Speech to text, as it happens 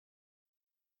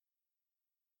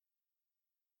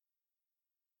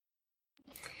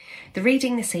The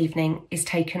reading this evening is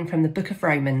taken from the book of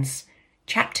Romans,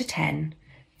 chapter 10,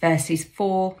 verses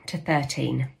 4 to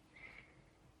 13.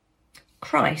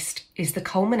 Christ is the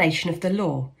culmination of the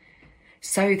law,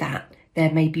 so that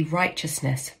there may be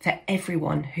righteousness for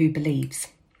everyone who believes.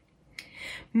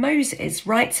 Moses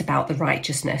writes about the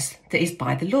righteousness that is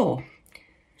by the law.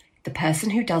 The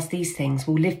person who does these things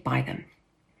will live by them.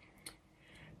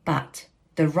 But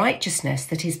the righteousness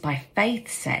that is by faith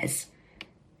says,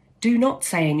 "Do not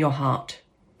say in your heart,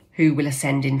 'Who will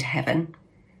ascend into heaven?'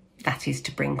 That is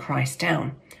to bring Christ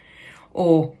down.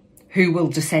 Or, 'Who will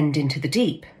descend into the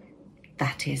deep?'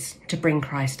 That is to bring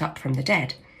Christ up from the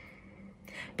dead.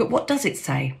 But what does it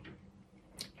say?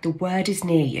 The word is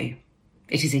near you.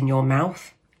 It is in your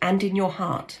mouth and in your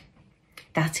heart.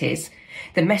 That is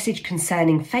the message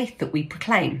concerning faith that we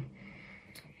proclaim.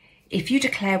 If you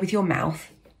declare with your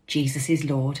mouth, 'Jesus is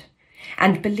Lord,'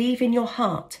 and believe in your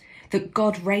heart that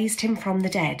God raised him from the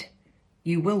dead,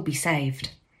 you will be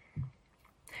saved.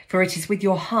 For it is with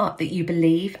your heart that you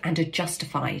believe and are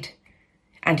justified,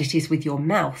 and it is with your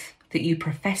mouth that you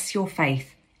profess your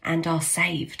faith and are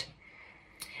saved.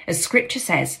 As Scripture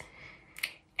says,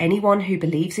 anyone who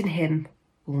believes in him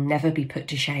will never be put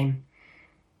to shame.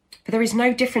 For there is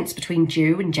no difference between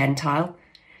Jew and Gentile.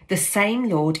 The same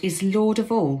Lord is Lord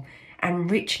of all, and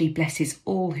richly blesses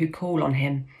all who call on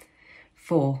him.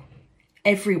 For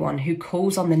everyone who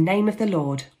calls on the name of the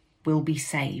Lord will be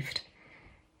saved."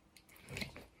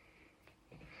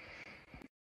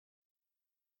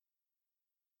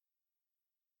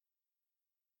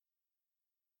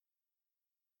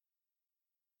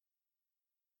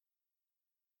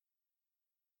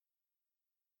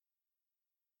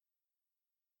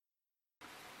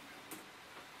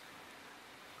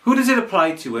 Who does it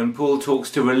apply to when Paul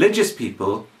talks to religious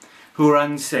people who are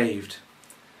unsaved?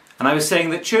 And I was saying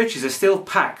that churches are still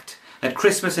packed at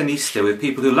Christmas and Easter with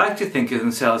people who like to think of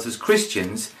themselves as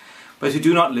Christians, but who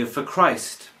do not live for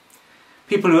Christ.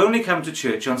 People who only come to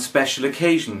church on special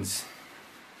occasions.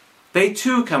 They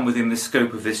too come within the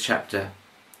scope of this chapter.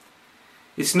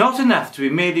 It's not enough to be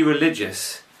merely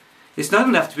religious. It's not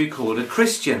enough to be called a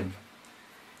Christian.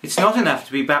 It's not enough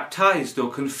to be baptized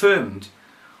or confirmed,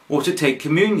 or to take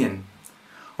communion,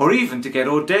 or even to get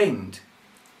ordained.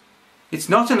 It's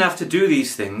not enough to do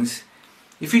these things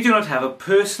if you do not have a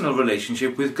personal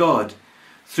relationship with God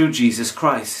through Jesus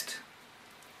Christ.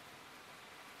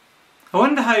 I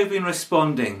wonder how you've been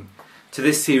responding to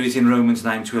this series in Romans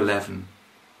 9 to 11.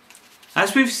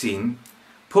 As we've seen,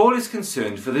 Paul is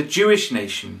concerned for the Jewish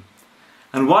nation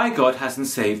and why God hasn't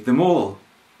saved them all.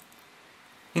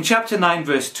 In chapter 9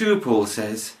 verse 2, Paul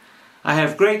says, "I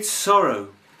have great sorrow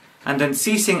and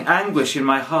unceasing anguish in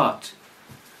my heart,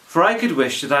 for I could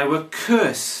wish that I were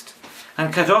cursed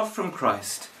and cut off from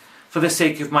Christ for the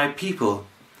sake of my people,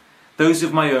 those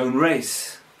of my own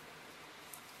race."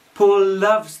 Paul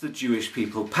loves the Jewish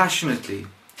people passionately.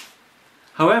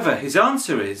 However, his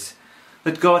answer is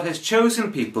that God has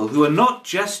chosen people who are not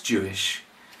just Jewish.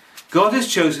 God has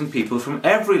chosen people from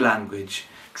every language,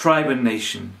 tribe and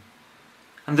nation.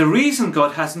 And the reason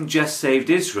God hasn't just saved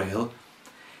Israel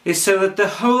is so that the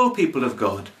whole people of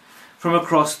God from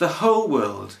across the whole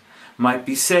world might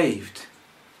be saved.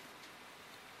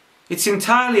 It's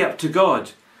entirely up to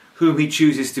God whom he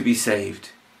chooses to be saved.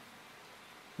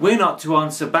 We're not to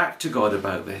answer back to God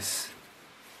about this.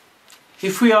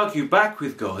 If we argue back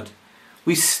with God,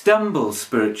 we stumble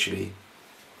spiritually.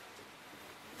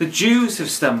 The Jews have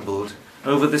stumbled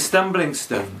over the stumbling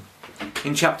stone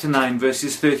in chapter 9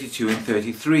 verses 32 and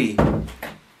 33.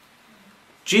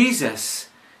 Jesus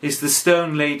is the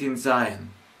stone laid in Zion.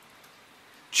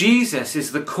 Jesus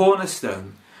is the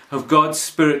cornerstone of God's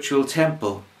spiritual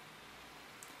temple.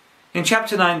 In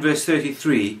chapter 9 verse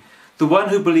 33, the one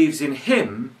who believes in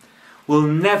him will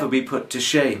never be put to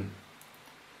shame.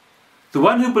 The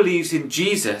one who believes in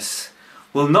Jesus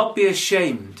will not be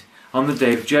ashamed on the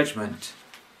day of judgment.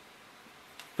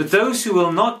 But those who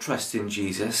will not trust in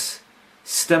Jesus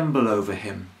stumble over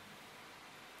him.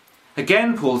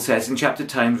 Again, Paul says in chapter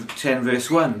 10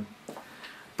 verse 1,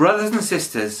 "Brothers and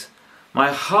sisters,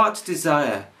 my heart's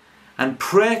desire and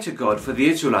prayer to God for the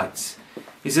Israelites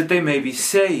is that they may be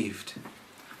saved."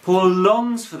 Paul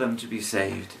longs for them to be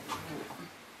saved.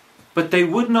 But they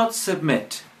would not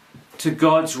submit to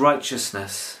God's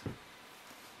righteousness.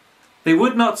 They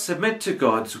would not submit to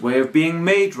God's way of being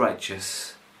made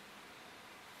righteous.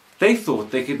 They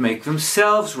thought they could make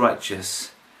themselves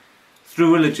righteous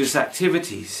through religious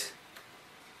activities.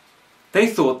 They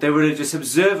thought their religious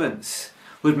observance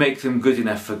would make them good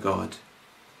enough for God.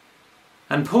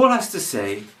 And Paul has to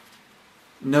say,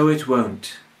 no, it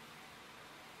won't.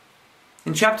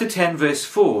 In chapter 10 verse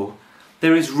 4,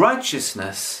 there is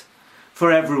righteousness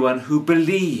for everyone who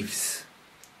believes.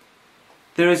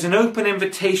 There is an open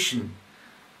invitation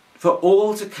for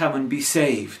all to come and be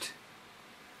saved.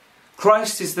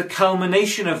 Christ is the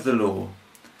culmination of the law.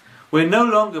 We're no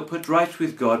longer put right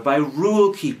with God by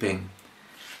rule keeping,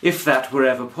 if that were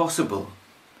ever possible.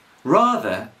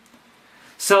 Rather,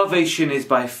 salvation is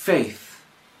by faith.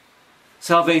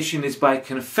 Salvation is by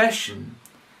confession,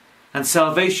 and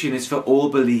salvation is for all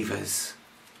believers.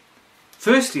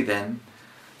 Firstly then,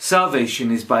 salvation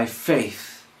is by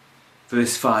faith.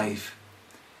 Verse 5.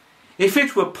 If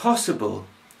it were possible,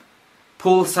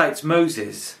 Paul cites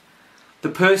Moses, the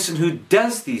person who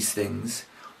does these things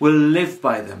will live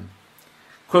by them,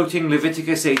 quoting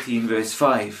Leviticus 18 verse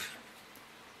 5.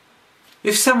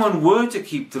 If someone were to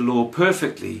keep the law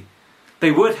perfectly,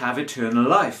 they would have eternal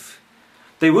life.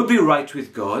 They would be right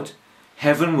with God.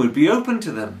 Heaven would be open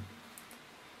to them.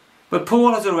 But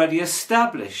Paul has already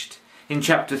established in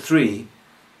chapter 3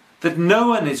 that no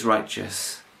one is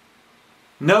righteous.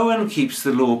 No one keeps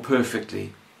the law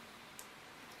perfectly.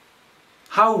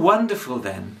 How wonderful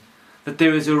then that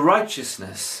there is a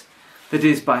righteousness that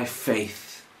is by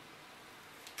faith.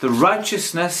 The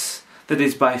righteousness that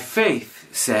is by faith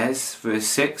says, verse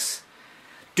 6,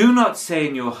 do not say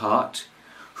in your heart,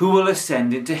 who will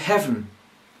ascend into heaven?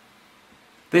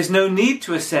 There's no need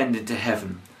to ascend into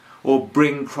heaven or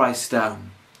bring Christ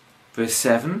down. Verse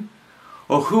 7,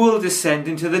 or who will descend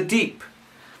into the deep?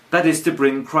 That is to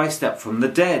bring Christ up from the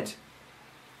dead.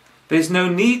 There's no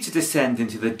need to descend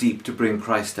into the deep to bring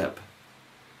Christ up.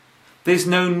 There's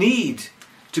no need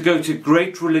to go to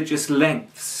great religious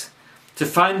lengths to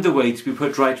find the way to be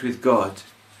put right with God.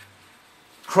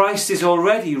 Christ is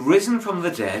already risen from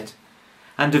the dead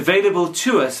and available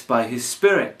to us by his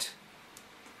Spirit.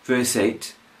 Verse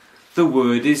 8, the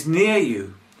word is near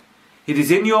you. It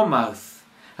is in your mouth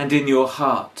and in your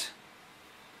heart.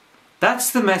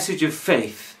 That's the message of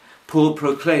faith Paul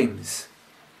proclaims.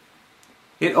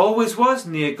 It always was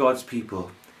near God's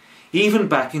people, even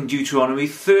back in Deuteronomy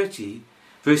 30,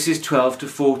 verses 12 to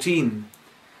 14,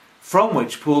 from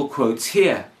which Paul quotes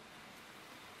here.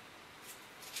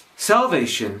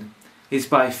 Salvation is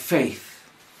by faith.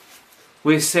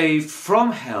 We're saved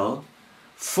from hell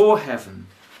for heaven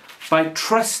by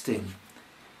trusting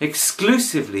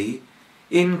exclusively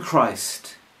in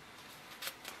Christ,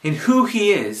 in who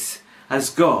he is as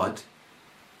God,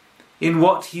 in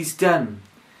what he's done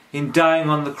in dying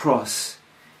on the cross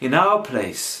in our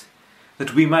place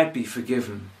that we might be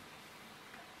forgiven.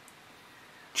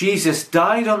 Jesus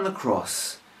died on the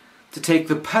cross to take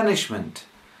the punishment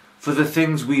for the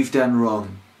things we've done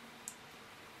wrong.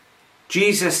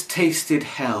 Jesus tasted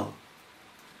hell,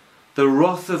 the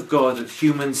wrath of God at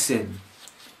human sin.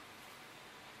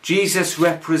 Jesus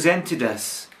represented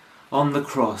us on the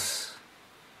cross.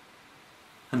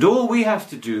 And all we have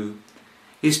to do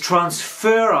is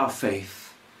transfer our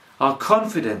faith, our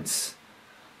confidence,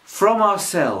 from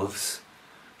ourselves,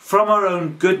 from our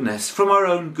own goodness, from our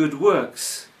own good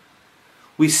works.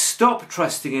 We stop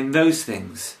trusting in those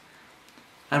things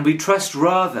and we trust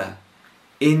rather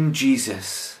in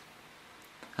Jesus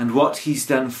and what he's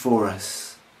done for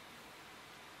us.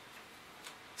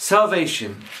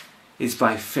 Salvation is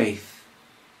by faith.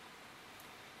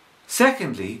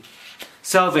 Secondly,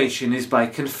 salvation is by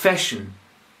confession.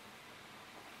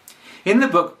 In the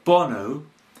book Bono,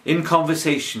 in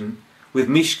conversation with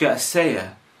Mishka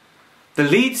Asseya, the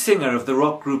lead singer of the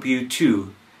rock group U2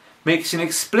 makes an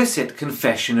explicit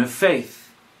confession of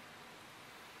faith.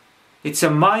 It's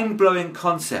a mind-blowing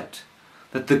concept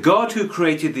that the God who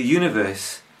created the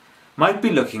universe might be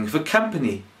looking for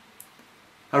company,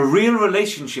 a real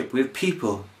relationship with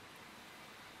people.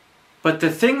 But the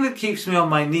thing that keeps me on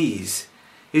my knees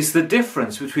is the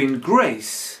difference between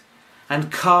grace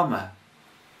and karma.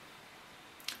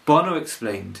 Bono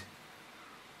explained,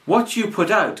 what you put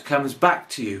out comes back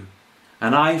to you,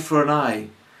 an eye for an eye,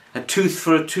 a tooth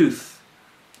for a tooth.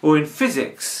 Or in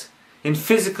physics, in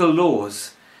physical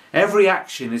laws, every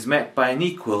action is met by an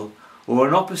equal or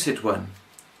an opposite one.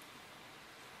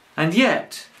 And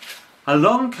yet,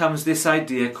 along comes this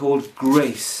idea called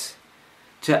grace,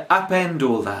 to upend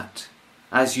all that.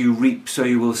 As you reap, so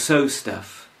you will sow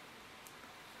stuff.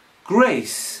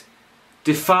 Grace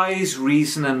defies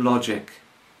reason and logic.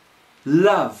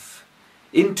 Love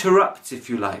interrupts, if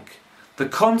you like, the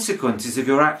consequences of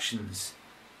your actions,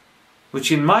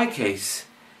 which in my case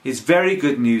is very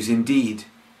good news indeed,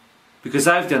 because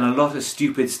I've done a lot of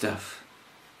stupid stuff.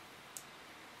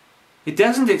 It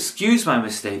doesn't excuse my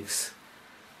mistakes,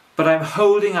 but I'm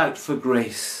holding out for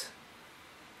grace.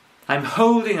 I'm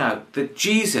holding out that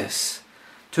Jesus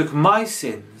took my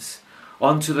sins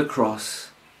onto the cross.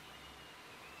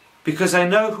 because I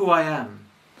know who I am,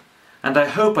 and I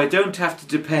hope I don't have to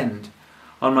depend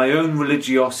on my own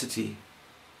religiosity.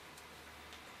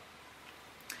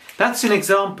 That's an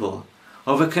example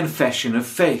of a confession of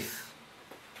faith.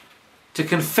 To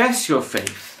confess your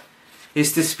faith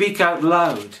is to speak out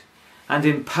loud and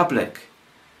in public,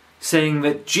 saying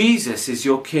that Jesus is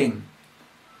your King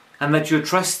and that you're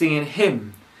trusting in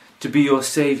him to be your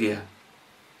saviour.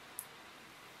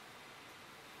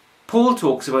 Paul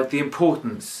talks about the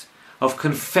importance of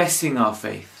confessing our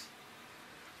faith,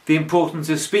 the importance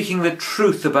of speaking the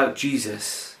truth about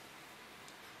Jesus.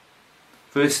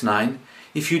 Verse 9,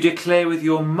 if you declare with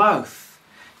your mouth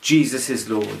Jesus is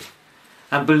Lord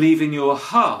and believe in your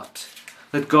heart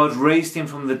that God raised him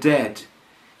from the dead,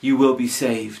 you will be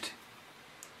saved.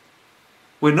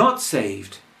 We're not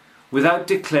saved without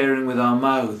declaring with our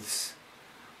mouths,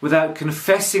 without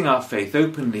confessing our faith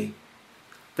openly,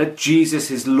 that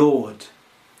Jesus is Lord.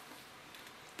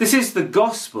 This is the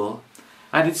gospel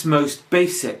at its most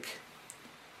basic.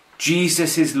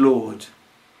 Jesus is Lord.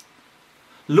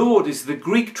 Lord is the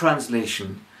Greek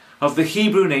translation of the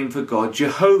Hebrew name for God,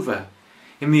 Jehovah,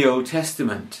 in the Old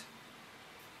Testament.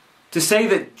 To say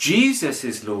that Jesus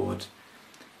is Lord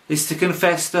is to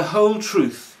confess the whole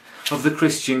truth of the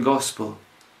Christian gospel.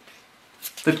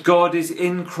 That God is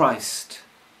in Christ.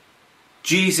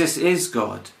 Jesus is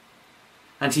God.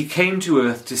 And he came to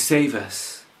earth to save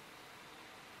us.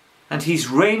 And he's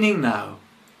reigning now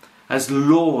as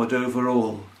Lord over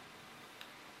all.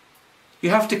 You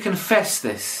have to confess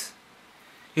this.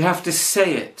 You have to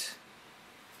say it.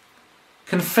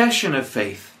 Confession of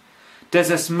faith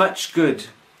does us much good.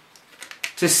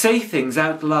 To say things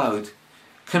out loud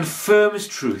confirms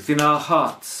truth in our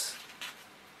hearts.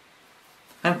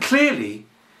 And clearly,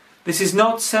 this is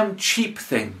not some cheap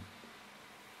thing.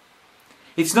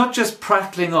 It's not just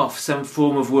prattling off some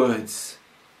form of words.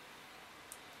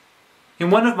 In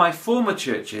one of my former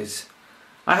churches,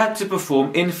 I had to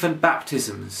perform infant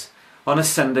baptisms on a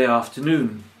Sunday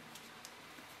afternoon.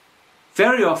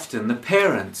 Very often the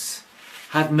parents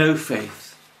had no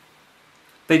faith.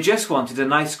 They just wanted a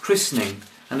nice christening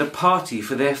and a party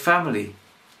for their family.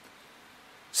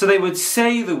 So they would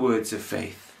say the words of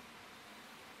faith,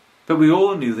 but we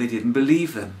all knew they didn't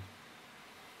believe them.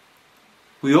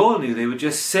 We all knew they were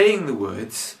just saying the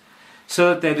words so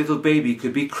that their little baby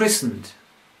could be christened.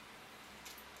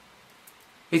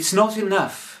 It's not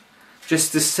enough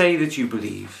just to say that you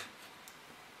believe.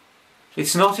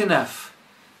 It's not enough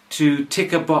to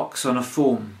tick a box on a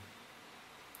form.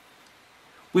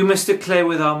 We must declare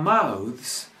with our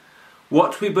mouths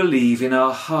what we believe in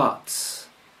our hearts.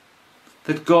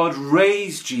 That God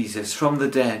raised Jesus from the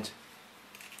dead.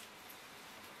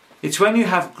 It's when you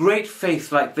have great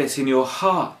faith like this in your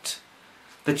heart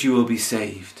that you will be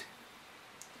saved.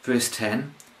 Verse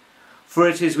 10, for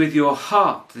it is with your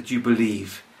heart that you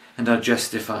believe and are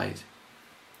justified.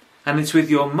 And it's with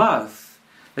your mouth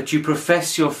that you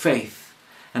profess your faith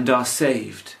and are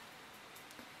saved.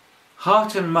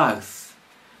 Heart and mouth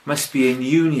must be in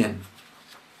union.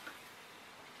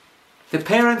 The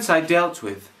parents I dealt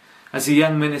with as a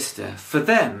young minister, for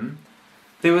them,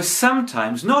 there was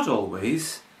sometimes, not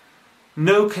always,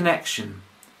 no connection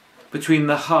between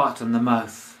the heart and the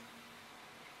mouth.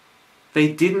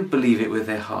 They didn't believe it with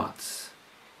their hearts,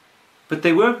 but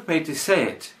they were prepared to say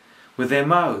it with their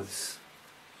mouths.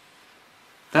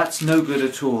 That's no good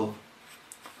at all.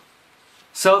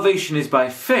 Salvation is by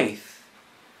faith,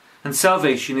 and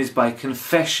salvation is by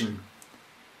confession.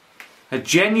 A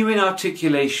genuine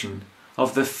articulation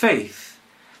of the faith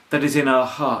that is in our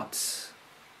hearts.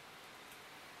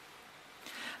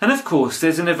 And of course,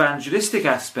 there's an evangelistic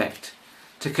aspect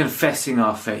to confessing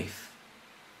our faith.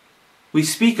 We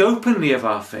speak openly of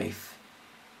our faith.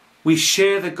 We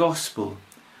share the gospel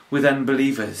with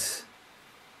unbelievers.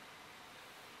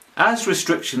 As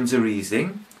restrictions are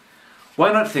easing,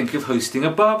 why not think of hosting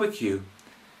a barbecue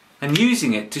and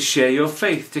using it to share your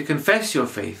faith, to confess your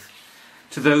faith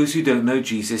to those who don't know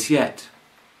Jesus yet?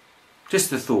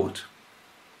 Just a thought.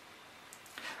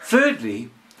 Thirdly,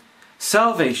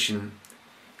 salvation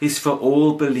is for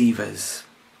all believers.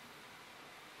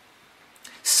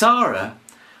 Sarah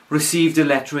received a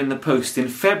letter in the post in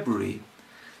February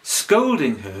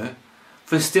scolding her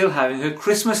for still having her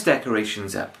Christmas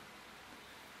decorations up.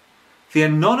 The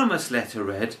anonymous letter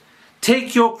read,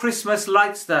 "Take your Christmas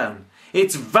lights down.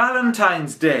 It's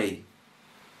Valentine's Day."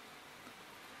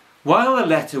 While the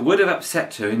letter would have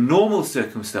upset her in normal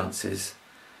circumstances,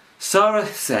 Sarah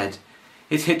said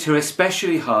it hit her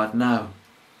especially hard now.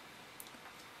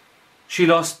 She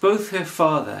lost both her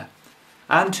father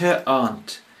and her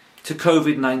aunt to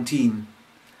COVID-19,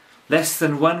 less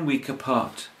than 1 week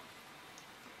apart.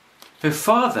 Her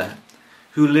father,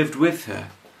 who lived with her,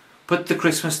 put the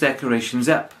Christmas decorations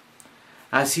up,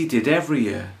 as he did every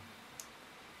year.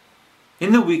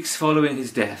 In the weeks following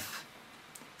his death,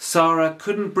 Sarah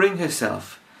couldn't bring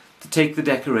herself to take the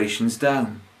decorations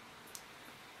down.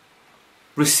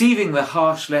 Receiving the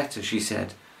harsh letter, she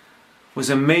said, was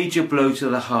a major blow to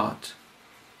the heart.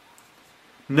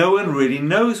 No one really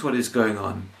knows what is going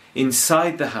on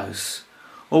inside the house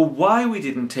or why we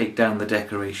didn't take down the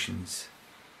decorations.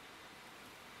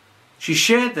 She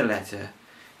shared the letter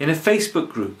in a Facebook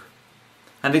group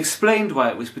and explained why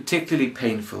it was particularly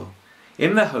painful,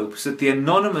 in the hopes that the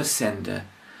anonymous sender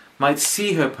might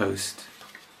see her post.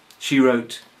 She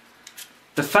wrote,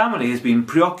 "The family has been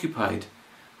preoccupied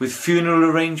with funeral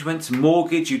arrangements,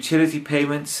 mortgage, utility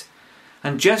payments,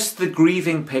 and just the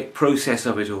grieving process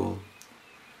of it all.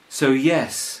 So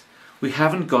yes, we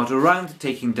haven't got around to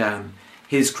taking down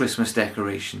his Christmas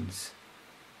decorations.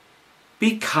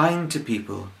 Be kind to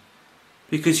people,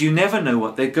 because you never know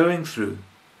what they're going through."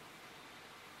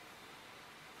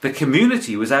 The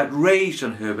community was outraged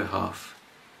on her behalf.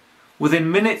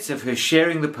 Within minutes of her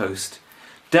sharing the post,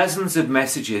 dozens of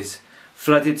messages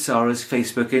flooded Sarah's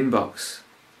Facebook inbox.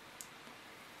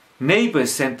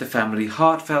 Neighbours sent the family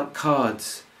heartfelt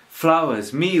cards,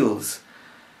 flowers, meals,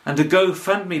 and a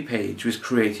GoFundMe page was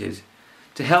created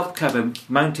to help cover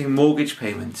mounting mortgage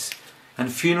payments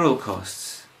and funeral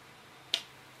costs.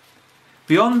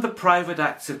 Beyond the private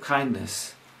acts of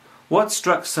kindness, what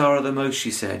struck Sarah the most,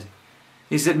 she said,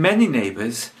 is that many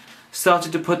neighbours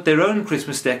started to put their own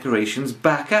Christmas decorations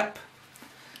back up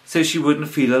so she wouldn't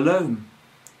feel alone.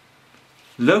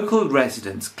 Local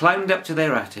residents climbed up to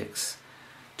their attics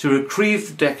to retrieve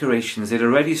the decorations they'd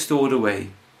already stored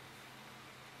away.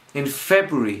 In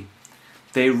February,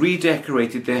 they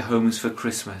redecorated their homes for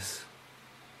Christmas.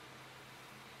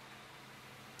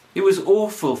 It was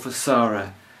awful for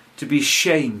Sarah to be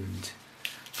shamed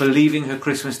for leaving her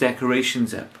Christmas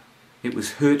decorations up. It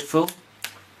was hurtful.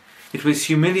 It was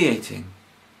humiliating.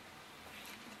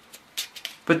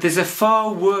 But there's a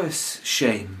far worse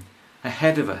shame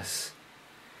ahead of us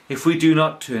if we do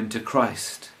not turn to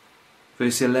Christ.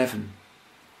 Verse 11.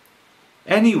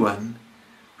 Anyone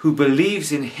who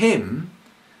believes in him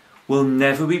will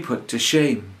never be put to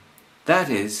shame. That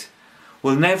is,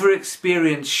 will never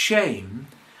experience shame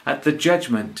at the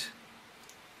judgment.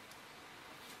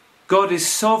 God is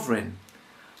sovereign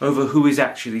over who is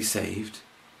actually saved,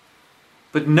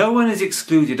 but no one is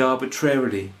excluded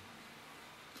arbitrarily.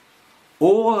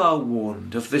 All are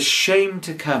warned of the shame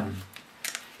to come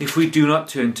if we do not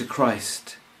turn to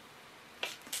Christ.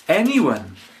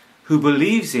 Anyone who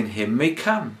believes in him may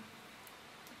come.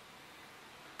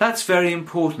 That's very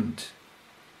important.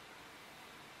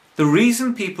 The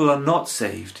reason people are not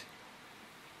saved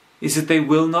is that they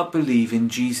will not believe in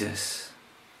Jesus.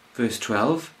 Verse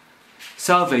 12.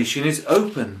 Salvation is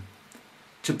open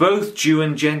to both Jew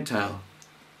and Gentile.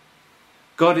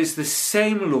 God is the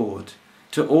same Lord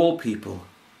to all people.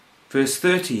 Verse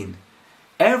 13.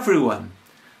 Everyone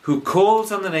who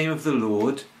calls on the name of the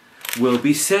Lord will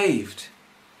be saved.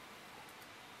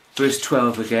 Verse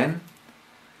 12 again.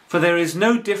 For there is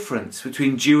no difference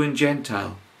between Jew and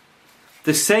Gentile.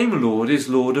 The same Lord is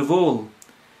Lord of all,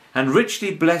 and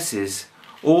richly blesses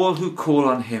all who call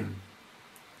on him.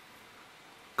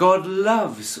 God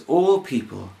loves all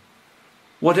people,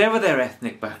 whatever their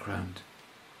ethnic background.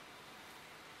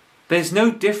 There's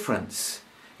no difference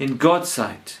in God's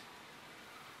sight.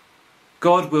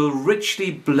 God will richly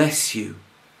bless you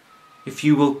if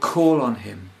you will call on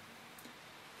him.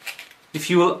 If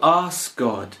you will ask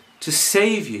God to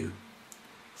save you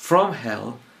from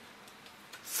hell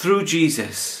through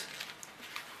Jesus,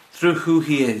 through who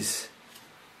he is,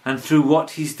 and through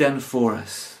what he's done for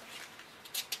us.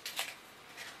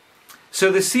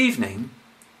 So this evening,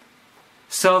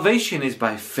 salvation is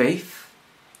by faith,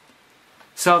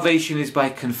 salvation is by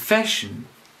confession,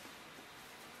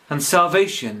 and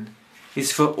salvation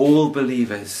is for all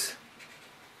believers.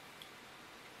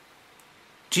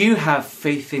 Do you have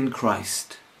faith in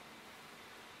Christ?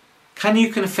 Can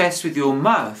you confess with your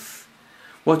mouth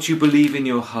what you believe in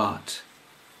your heart?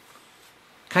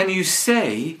 Can you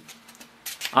say,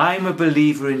 I'm a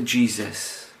believer in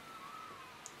Jesus?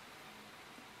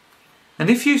 And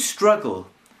if you struggle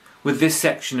with this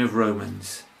section of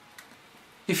Romans,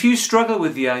 if you struggle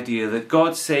with the idea that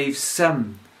God saves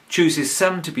some, chooses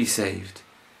some to be saved,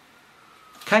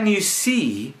 can you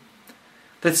see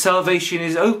that salvation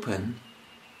is open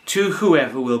to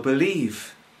whoever will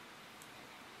believe?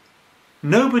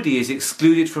 Nobody is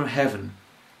excluded from heaven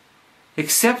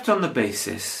except on the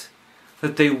basis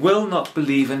that they will not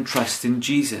believe and trust in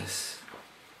Jesus.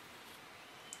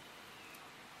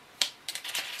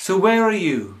 So where are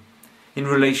you in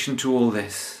relation to all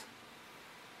this?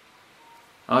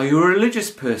 Are you a religious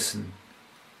person?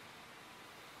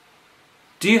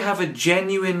 Do you have a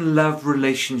genuine love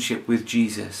relationship with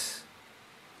Jesus?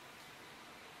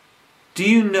 Do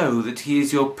you know that he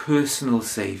is your personal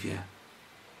saviour?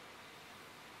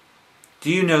 Do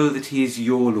you know that he is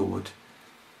your Lord?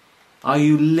 Are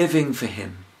you living for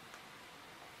him?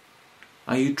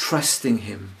 Are you trusting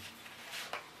him?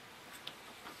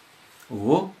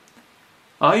 Or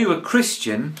are you a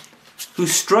Christian who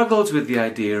struggles with the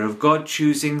idea of God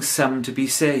choosing some to be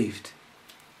saved?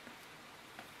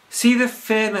 See the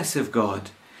fairness of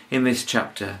God in this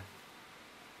chapter.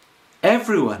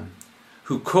 Everyone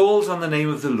who calls on the name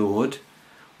of the Lord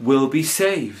will be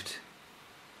saved.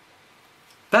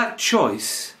 That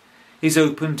choice is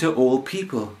open to all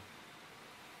people.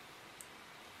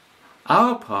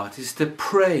 Our part is to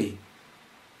pray.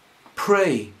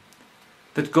 Pray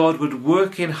that God would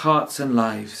work in hearts and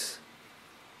lives.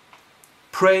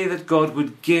 Pray that God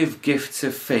would give gifts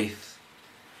of faith,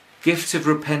 gifts of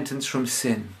repentance from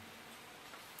sin.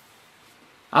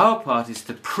 Our part is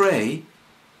to pray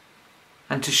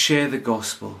and to share the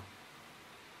gospel.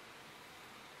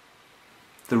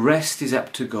 The rest is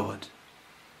up to God.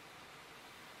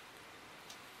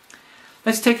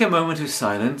 Let's take a moment of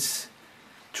silence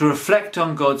to reflect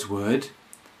on God's word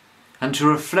and to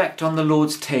reflect on the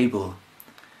Lord's table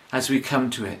as we come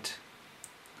to it.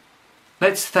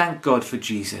 Let's thank God for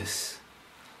Jesus.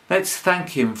 Let's thank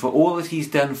him for all that he's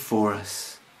done for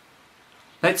us.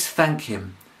 Let's thank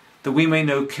him that we may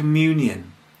know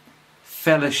communion,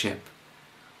 fellowship,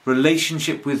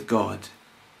 relationship with God.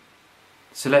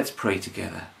 So let's pray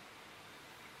together.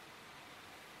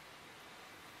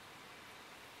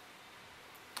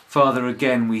 Father,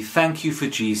 again, we thank you for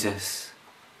Jesus.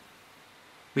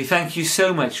 We thank you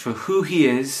so much for who he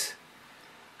is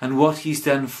and what he's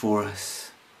done for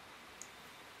us.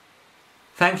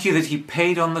 Thank you that he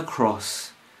paid on the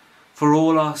cross for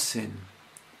all our sin,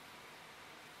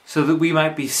 so that we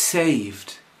might be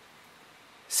saved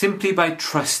simply by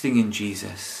trusting in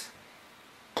Jesus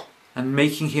and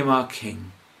making him our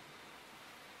King.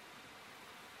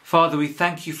 Father, we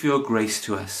thank you for your grace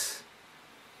to us.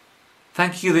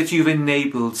 Thank you that you've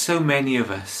enabled so many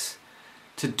of us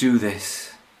to do this.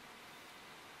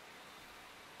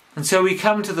 And so we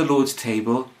come to the Lord's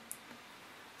table,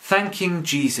 thanking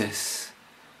Jesus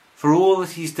for all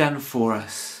that he's done for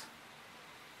us.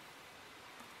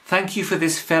 Thank you for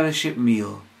this fellowship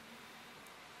meal.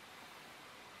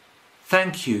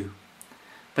 Thank you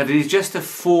that it is just a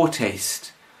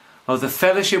foretaste of the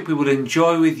fellowship we will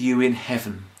enjoy with you in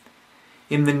heaven,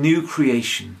 in the new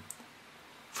creation,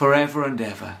 forever and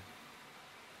ever.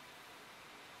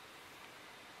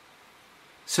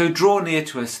 So draw near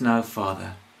to us now,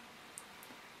 Father.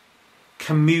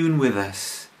 Commune with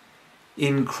us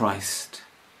in Christ.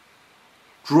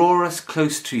 Draw us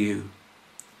close to you.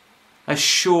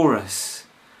 Assure us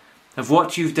of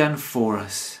what you've done for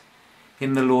us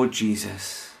in the Lord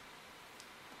Jesus,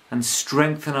 and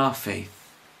strengthen our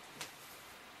faith.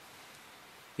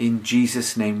 In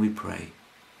Jesus' name we pray.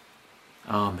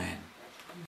 Amen.